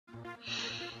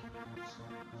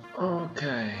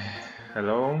Okay,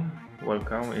 hello,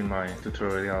 welcome in my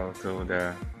tutorial to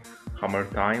the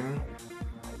HammerTime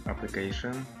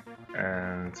application,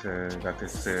 and that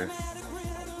is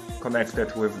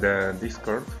connected with the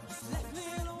Discord.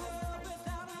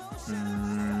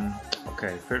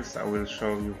 Okay, first I will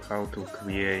show you how to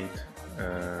create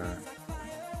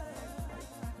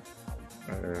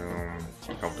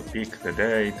how to pick the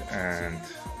date and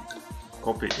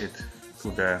copy it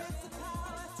to the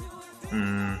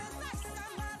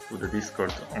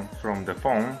Discord from the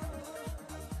phone.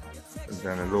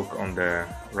 Then look on the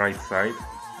right side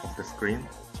of the screen.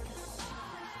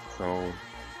 So,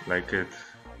 like it,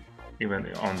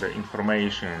 even on the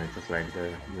information, it's like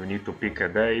you need to pick a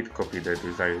date, copy the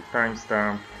desired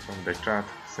timestamp from the chat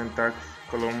syntax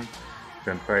column,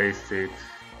 then paste it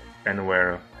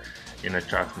anywhere in a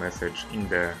chat message in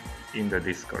the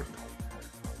Discord.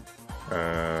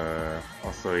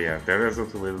 Also, yeah, the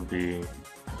result will be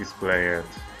displayed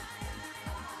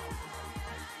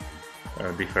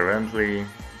differently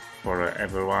for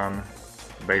everyone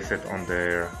based on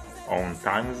their own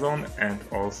time zone and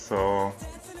also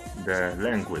the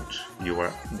language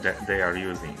they are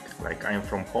using. Like, I'm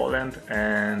from Poland,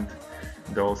 and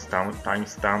those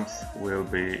timestamps will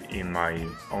be in my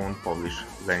own Polish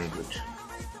language.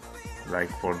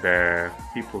 Like, for the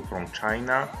people from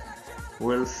China,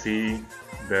 we'll see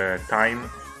the time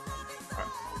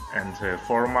and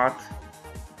format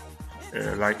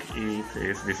like it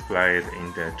is displayed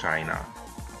in the China.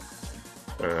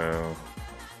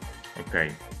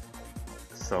 Okay,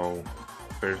 so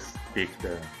first pick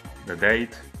the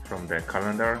date from the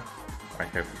calendar. I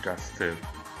have just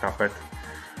tapped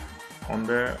on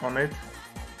it.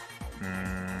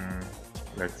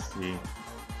 Let's see.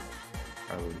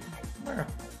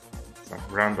 Some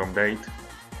random date.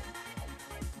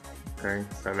 Okay,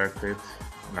 select it.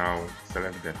 Now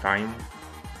select the time,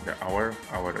 the hour.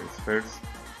 Hour is first.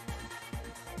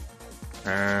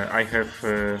 I have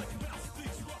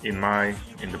in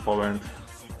the Poland,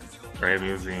 I am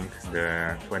using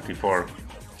the 24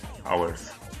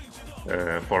 hours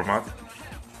format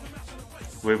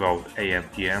without AM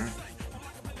PM.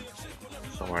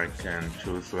 So I can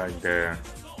choose like the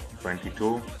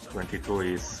 22. 22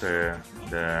 is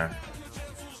the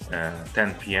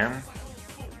 10 PM.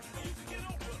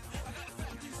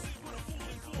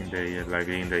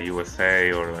 In the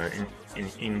USA or in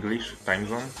English time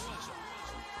zone,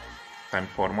 time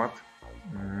format.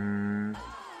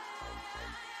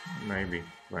 Maybe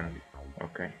 20.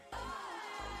 Okay.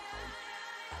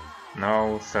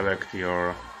 Now select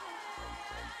your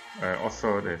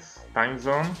also this time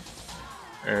zone.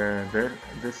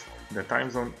 The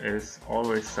time zone is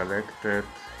always selected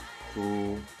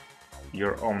to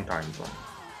your own time zone.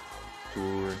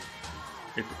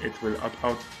 It will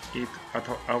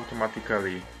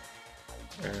automatically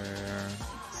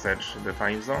search the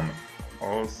time zone.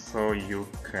 Also, you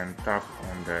can tap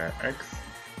on the X.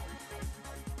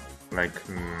 Like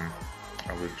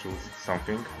I will choose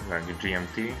something like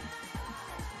GMT,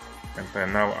 and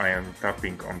then now I am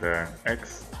tapping on the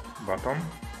X button,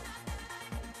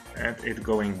 and it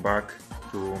going back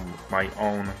to my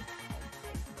own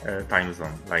time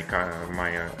zone, like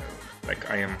like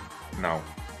I am now.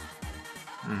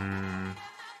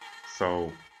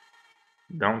 So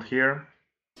down here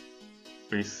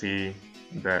we see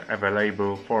the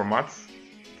available formats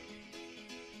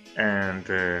and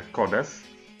codes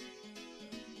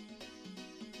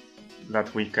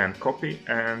that we can copy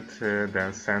and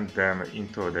then send them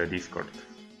into the Discord.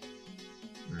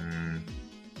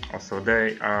 Also,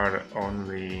 they are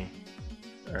only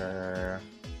the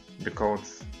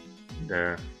codes,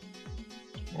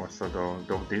 also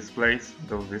those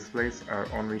displays are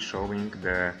only showing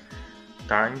the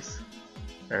times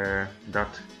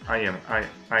that I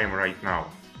am right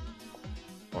now.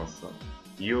 Also,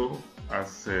 you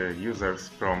as users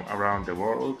from around the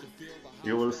world,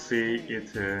 you will see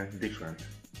it different.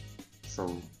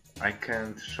 So I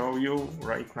can't show you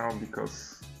right now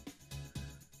because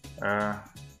I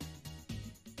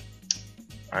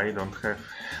don't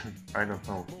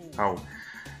know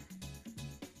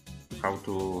how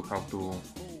to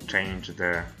change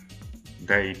the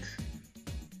date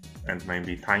and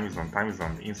maybe time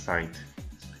zone inside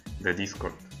the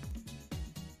Discord,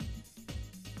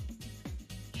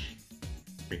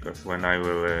 because when I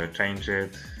will change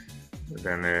it,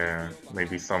 then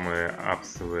maybe some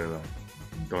apps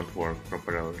don't work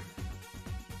properly.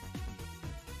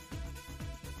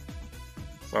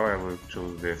 So I will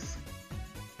choose this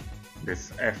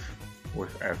F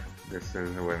with F. This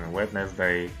is when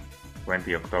Wednesday,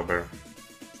 20 October.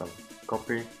 So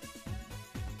copy.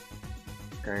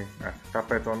 Okay, I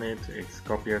tap it on it, it's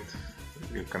copied.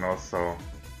 You can also,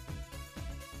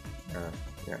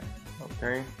 yeah,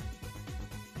 okay.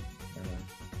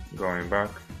 Going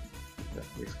back, yeah,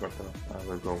 Discord, I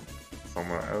will go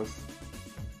somewhere else.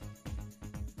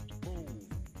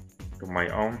 To my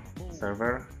own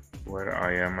server, where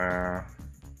I am,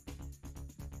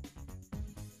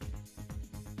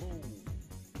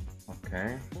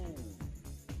 okay.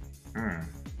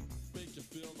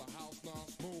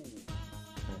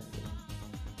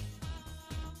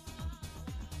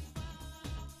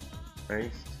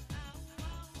 Paste.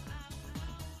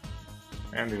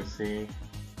 And you see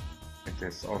it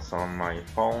is also on my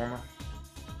phone,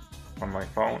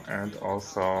 and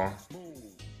also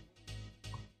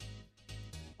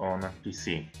on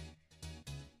PC.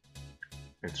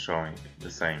 It's showing the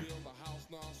same.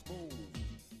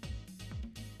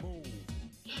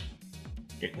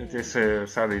 It is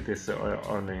sadly it is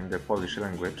only in the Polish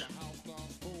language,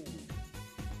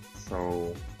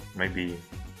 so maybe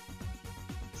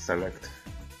select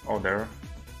other.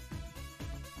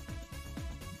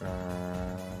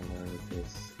 Where it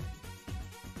is?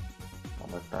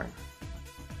 HammerTime.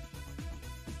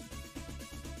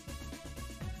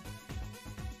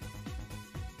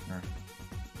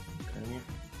 Okay.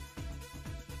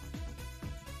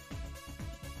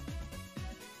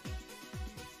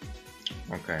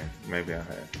 Okay, maybe I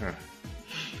have.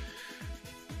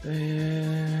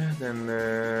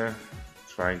 Then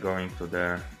try going to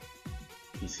the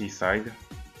PC side.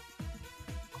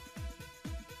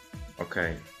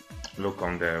 Okay, look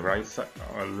on the right side,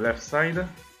 left side.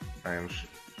 I am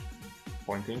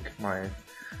pointing my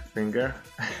finger,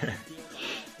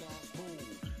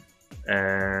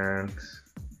 and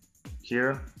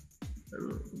here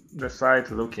the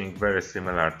side looking very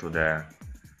similar to the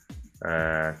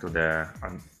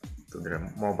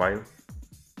mobile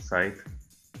side,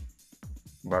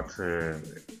 but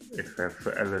it has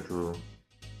a little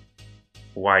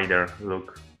wider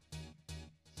look.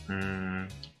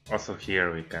 Also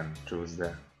here we can choose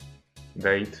the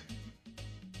date,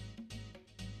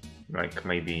 like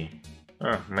maybe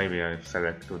I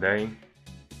select today,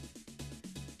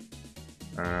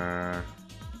 and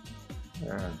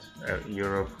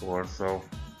Europe, Warsaw,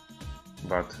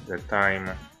 but the time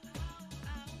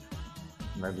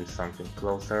maybe something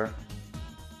closer.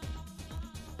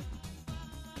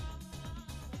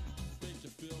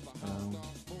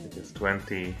 It is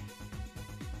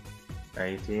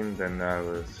 2018, then I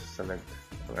will select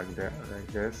like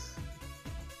this.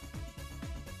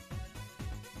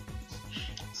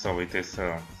 So it is,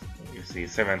 you see,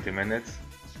 70 minutes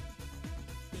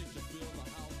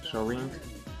showing.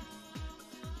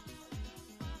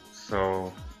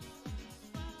 So,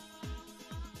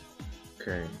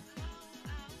 okay.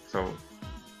 So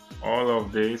all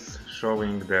of this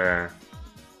showing the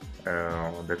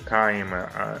time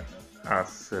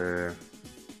as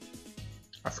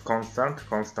constant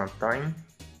time,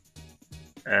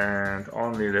 and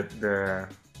only the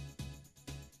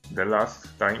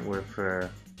last time with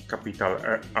capital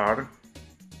R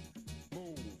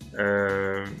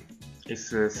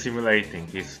is simulating,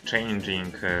 is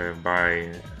changing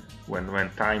by when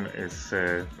time is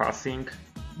passing.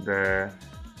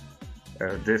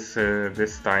 This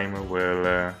time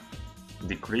will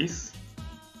decrease.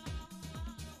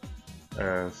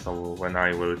 So when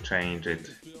I will change it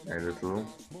a little,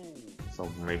 so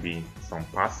maybe some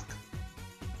past,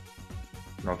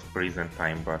 not present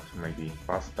time, but maybe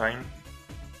past time.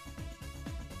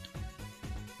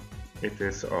 It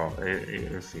is,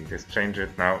 you see, it is changed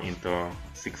now into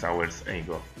 6 hours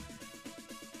ago.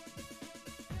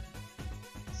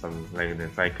 So like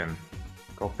that I can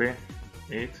copy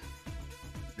it,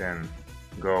 then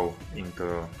go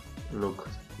into look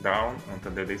down onto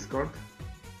the Discord,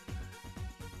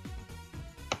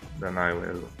 then I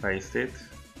will paste it.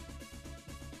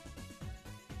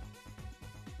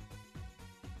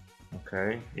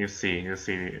 Okay, you see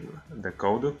the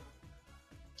code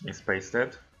is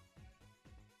pasted,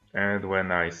 and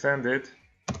when I send it,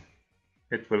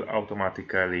 it will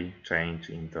automatically change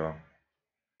into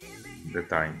the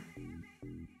time,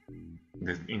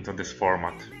 into this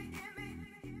format.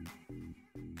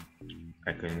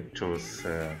 I can choose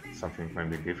something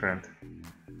maybe different,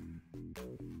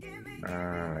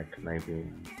 like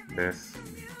maybe this,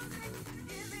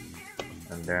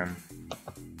 and then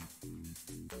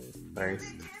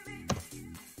paste.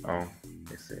 Oh,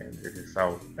 you see, it is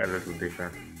a little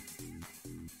different.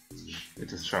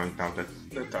 It is showing now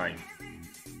the time.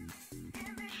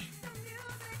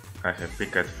 I have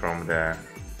picked it from the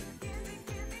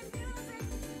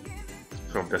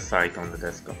site on the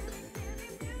desktop.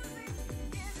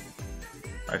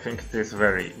 I think it is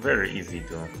very easy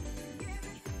to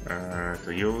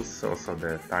use. Also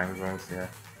the time zones, yeah.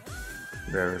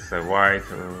 There is a wide,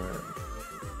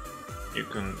 you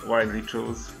can widely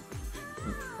choose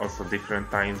also different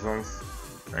time zones,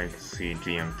 like see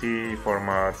GMT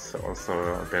formats.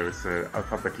 Also there is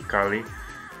alphabetically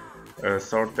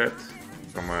sorted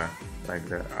from like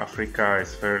the Africa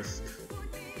is first,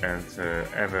 and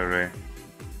every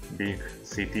big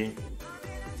city,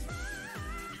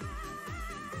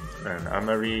 and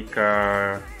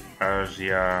America,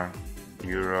 Asia,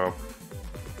 Europe,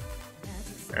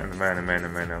 and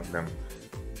many of them.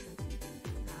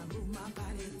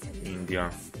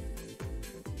 India.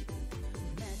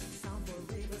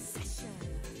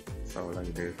 So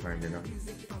like this, maybe no.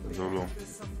 Zulu.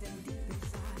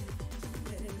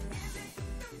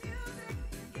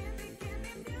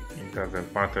 It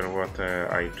doesn't matter what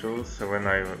I choose.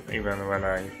 Even when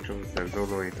I choose the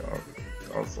Zulu, it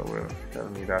also will tell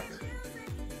me that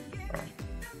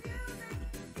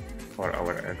for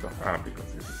our ego.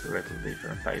 Because it is a little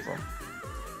different time zone.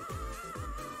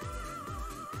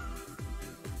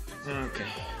 Okay.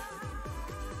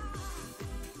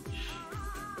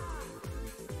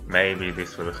 Maybe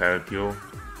this will help you,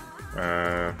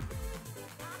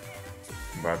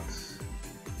 but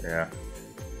yeah,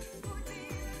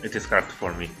 it is hard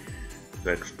for me to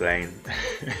explain.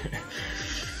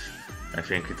 I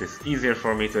think it is easier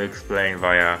for me to explain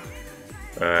via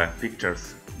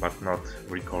pictures, but not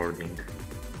recording.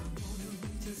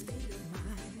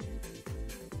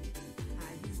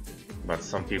 But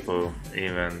some people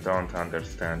even don't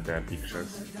understand the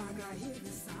pictures.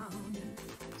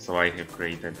 So I have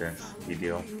created this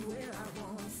video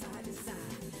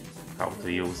how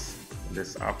to use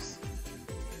these apps.